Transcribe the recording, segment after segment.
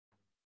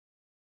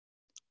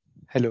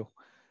Hello.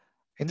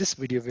 In this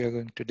video, we are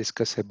going to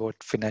discuss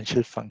about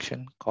financial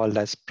function called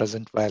as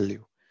present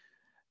value.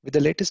 With the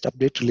latest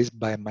update released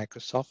by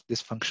Microsoft,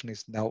 this function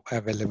is now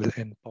available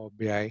in Power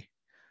BI.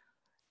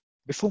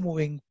 Before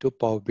moving to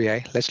Power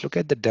BI, let's look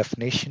at the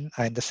definition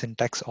and the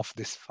syntax of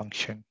this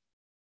function.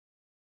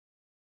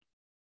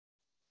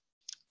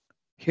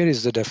 Here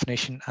is the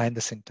definition and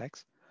the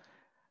syntax.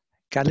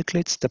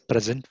 Calculates the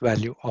present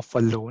value of a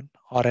loan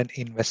or an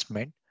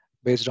investment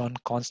based on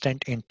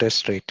constant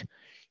interest rate.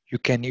 You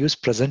can use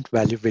present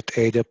value with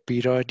either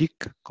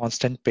periodic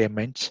constant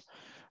payments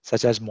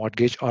such as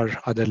mortgage or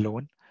other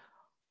loan,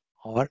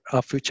 or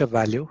a future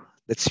value,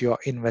 that's your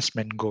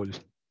investment goal.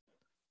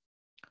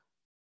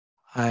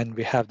 And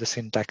we have the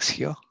syntax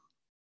here,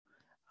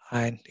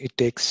 and it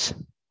takes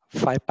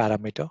 5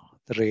 parameters: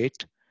 the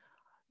rate,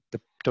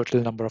 the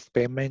total number of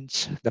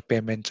payments, the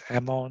payment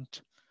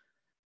amount,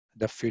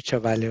 the future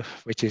value,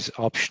 which is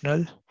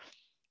optional,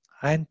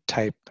 and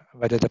type,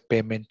 whether the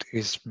payment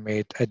is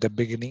made at the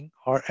beginning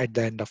or at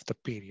the end of the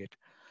period.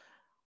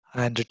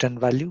 And return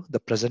value, the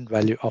present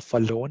value of a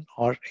loan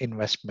or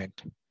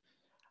investment.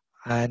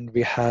 And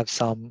we have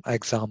some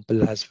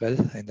example as well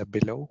in the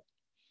below.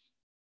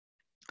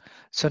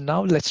 So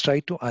now let's try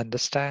to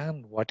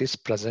understand what is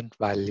present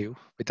value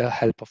with the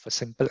help of a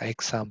simple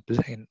example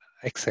in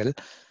Excel,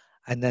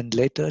 and then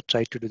later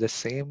try to do the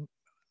same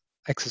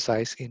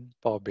exercise in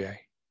Power BI.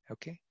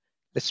 Okay,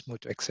 let's move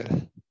to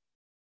Excel.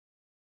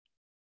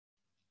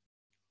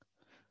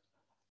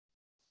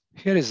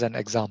 Here is an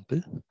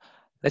example.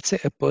 Let's say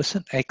a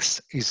person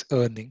X is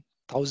earning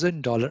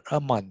 $1,000 a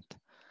month,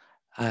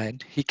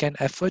 and he can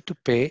afford to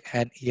pay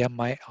an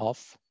EMI of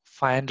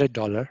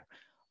 $500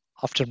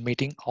 after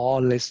meeting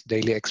all his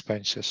daily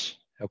expenses.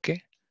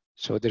 Okay,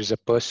 so there is a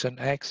person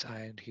X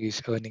and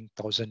he's earning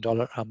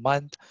 $1,000 a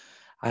month,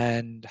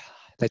 and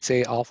let's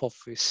say half of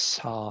his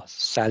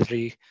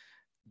salary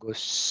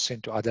goes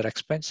into other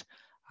expense,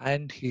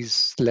 and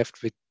he's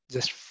left with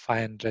just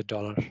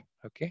 $500.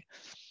 Okay,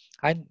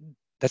 and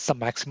that's the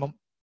maximum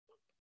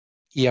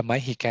EMI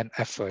he can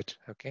afford.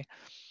 Okay,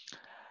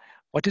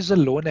 what is the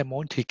loan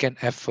amount he can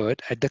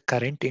afford at the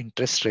current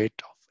interest rate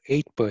of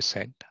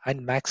 8%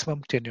 and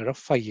maximum tenure of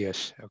 5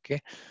 years? Okay,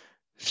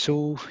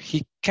 so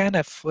he can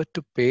afford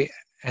to pay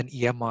an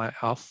EMI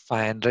of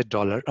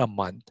 $500 a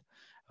month.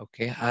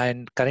 Okay,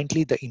 and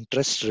currently the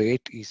interest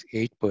rate is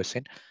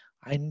 8%,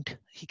 and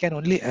he can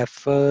only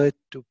afford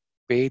to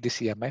pay this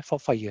EMI for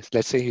 5 years.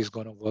 Let's say he's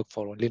going to work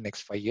for only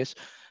next 5 years,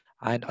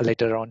 and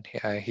later on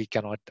he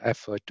cannot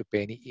afford to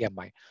pay any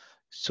EMI.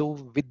 So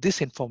with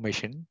this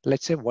information,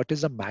 let's say what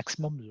is the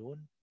maximum loan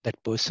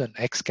that person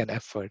X can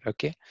afford?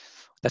 Okay,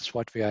 that's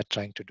what we are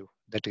trying to do.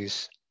 That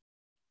is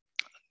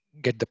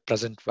get the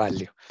present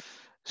value.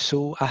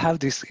 So I have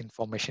this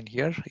information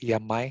here,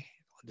 EMI.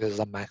 This is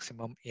the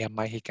maximum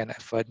EMI he can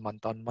afford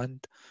month on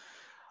month.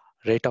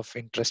 Rate of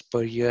interest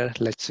per year,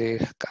 let's say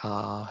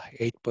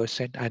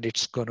 8%, and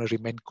it's going to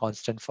remain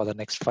constant for the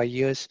next 5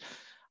 years.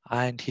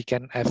 And he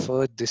can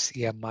afford this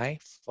EMI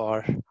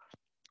for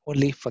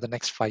only for the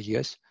next 5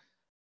 years.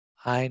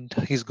 And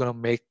he's going to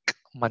make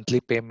monthly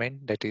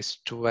payment, that is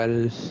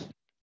 12.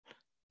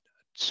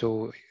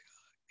 So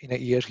in a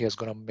year, he is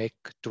going to make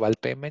 12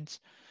 payments.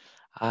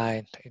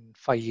 And in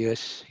 5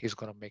 years, he's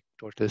going to make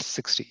total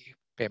 60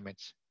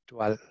 payments,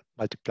 12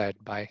 multiplied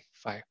by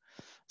 5,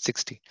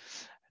 60.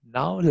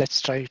 Now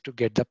let's try to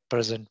get the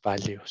present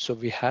value. So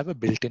we have a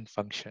built-in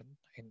function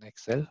in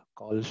Excel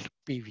called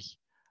PV,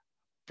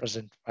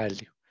 present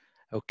value.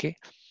 Okay,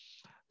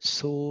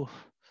 so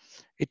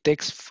it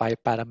takes 5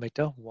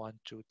 parameter, 1,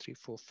 2, 3,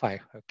 4, 5.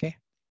 Okay,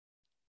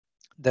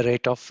 the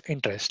rate of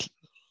interest.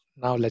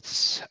 Now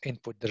let's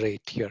input the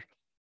rate here.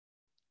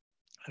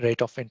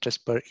 Rate of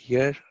interest per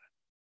year,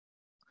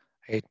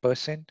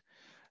 8%.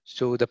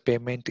 So the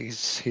payment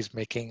is he's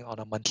making on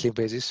a monthly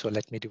basis. So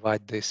let me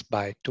divide this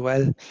by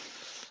 12,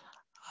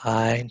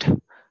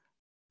 and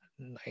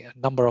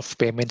number of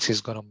payments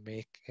he's going to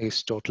make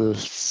is total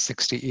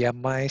 60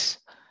 EMIs,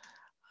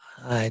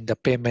 and the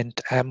payment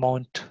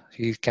amount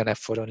he can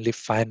afford only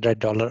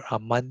 $500 a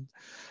month.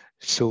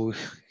 So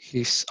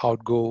his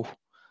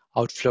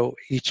outflow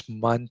each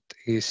month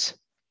is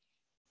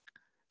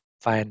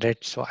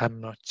 500. So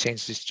I'm going to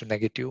change this to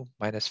negative,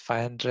 minus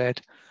 500.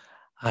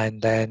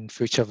 And then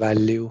future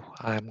value,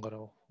 I'm going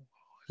to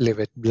leave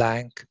it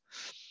blank.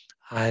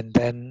 And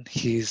then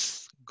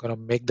he's going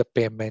to make the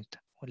payment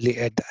only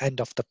at the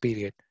end of the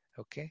period.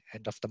 Okay,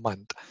 end of the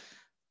month.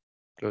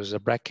 Close the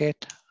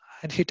bracket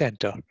and hit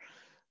enter.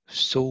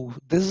 So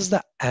this is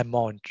the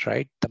amount,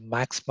 right? The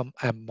maximum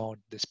amount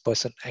this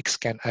person X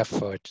can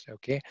afford.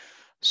 Okay,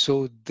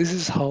 so this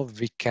is how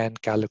we can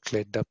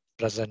calculate the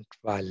present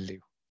value.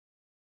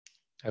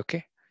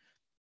 Okay,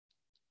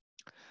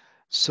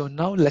 so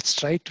now let's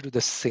try to do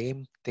the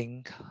same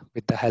thing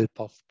with the help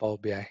of Power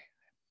BI.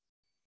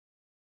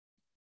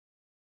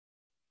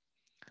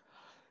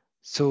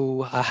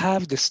 So I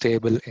have this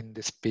table in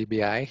this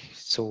PBI.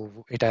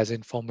 So it has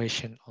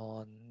information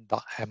on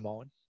the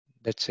amount.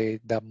 Let's say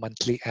the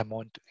monthly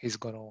amount is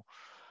going to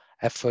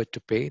afford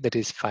to pay, that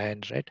is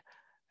 500.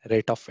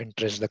 rate of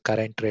interest, the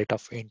current rate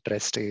of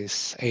interest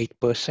is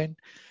 8%.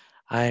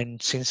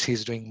 And since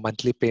he's doing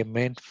monthly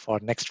payment for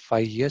next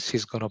 5 years,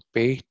 he's going to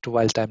pay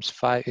 12 times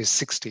 5 is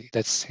 60.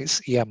 That's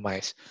his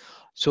EMIs.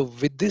 So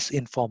with this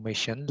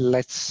information,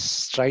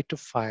 let's try to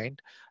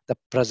find the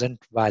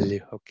present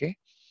value, okay?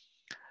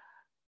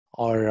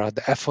 Or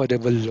the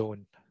affordable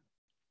loan.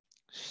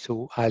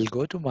 So I'll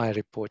go to my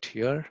report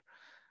here,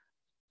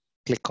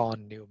 click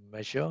on new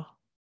measure,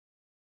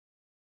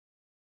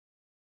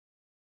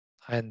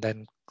 and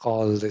then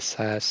call this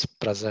as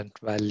present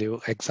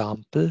value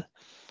example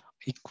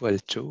equal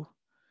to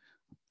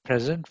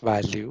present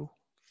value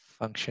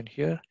function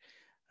here,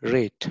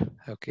 rate,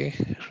 okay?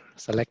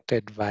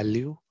 Selected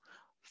value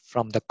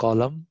from the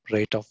column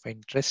rate of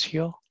interest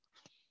here,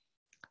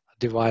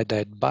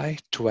 divided by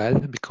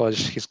 12 because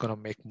he's going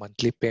to make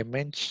monthly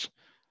payments.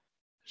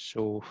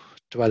 So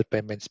 12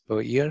 payments per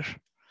year,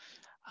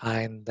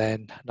 and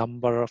then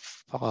number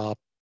of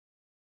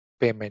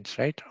payments,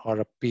 right? Or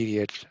a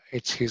period.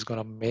 He's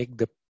going to make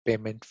the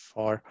payment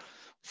for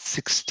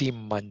 60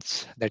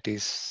 months. That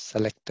is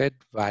selected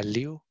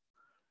value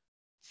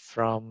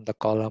from the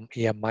column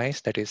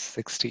EMIs, that is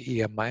 60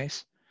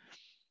 EMIs,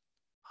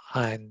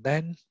 and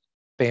then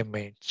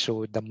payment.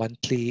 So the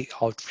monthly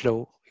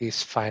outflow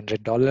is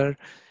 $500.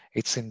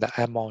 It's in the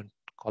amount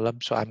column.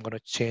 So I'm going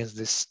to change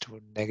this to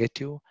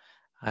negative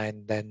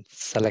and then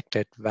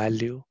selected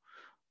value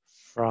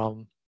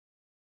from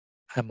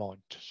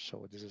amount.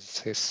 So this is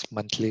his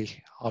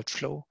monthly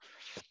outflow.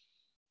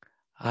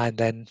 And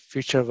then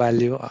future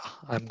value,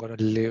 I'm going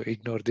to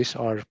ignore this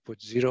or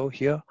put 0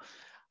 here.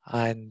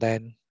 And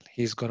then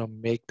he's going to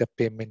make the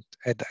payment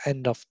at the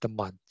end of the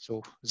month.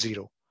 So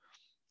 0.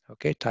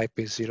 Okay, type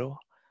is 0.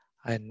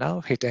 And now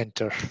hit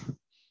enter.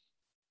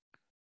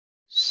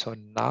 So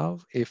now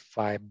if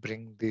I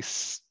bring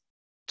this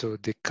to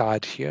the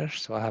card here,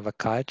 so I have a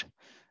card.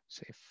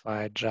 So if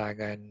I drag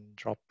and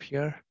drop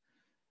here,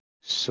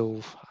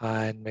 so,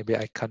 and maybe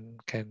I can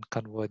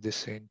convert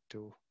this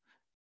into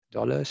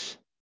dollars.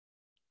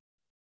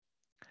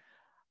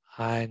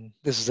 And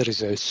this is the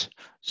results.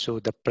 So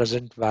the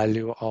present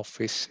value of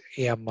his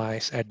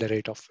EMIs at the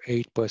rate of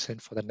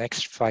 8% for the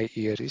next 5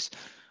 years is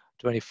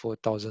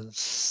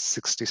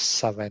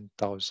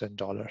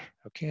 $24,067,000.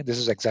 Okay, this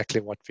is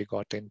exactly what we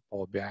got in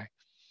Power BI.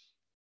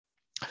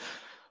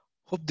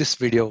 Hope this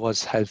video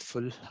was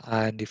helpful,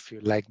 and if you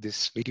like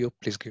this video,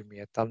 please give me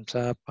a thumbs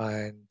up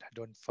and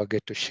don't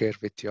forget to share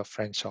with your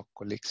friends or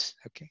colleagues.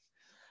 Okay,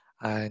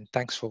 and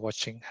thanks for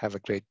watching. Have a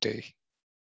great day.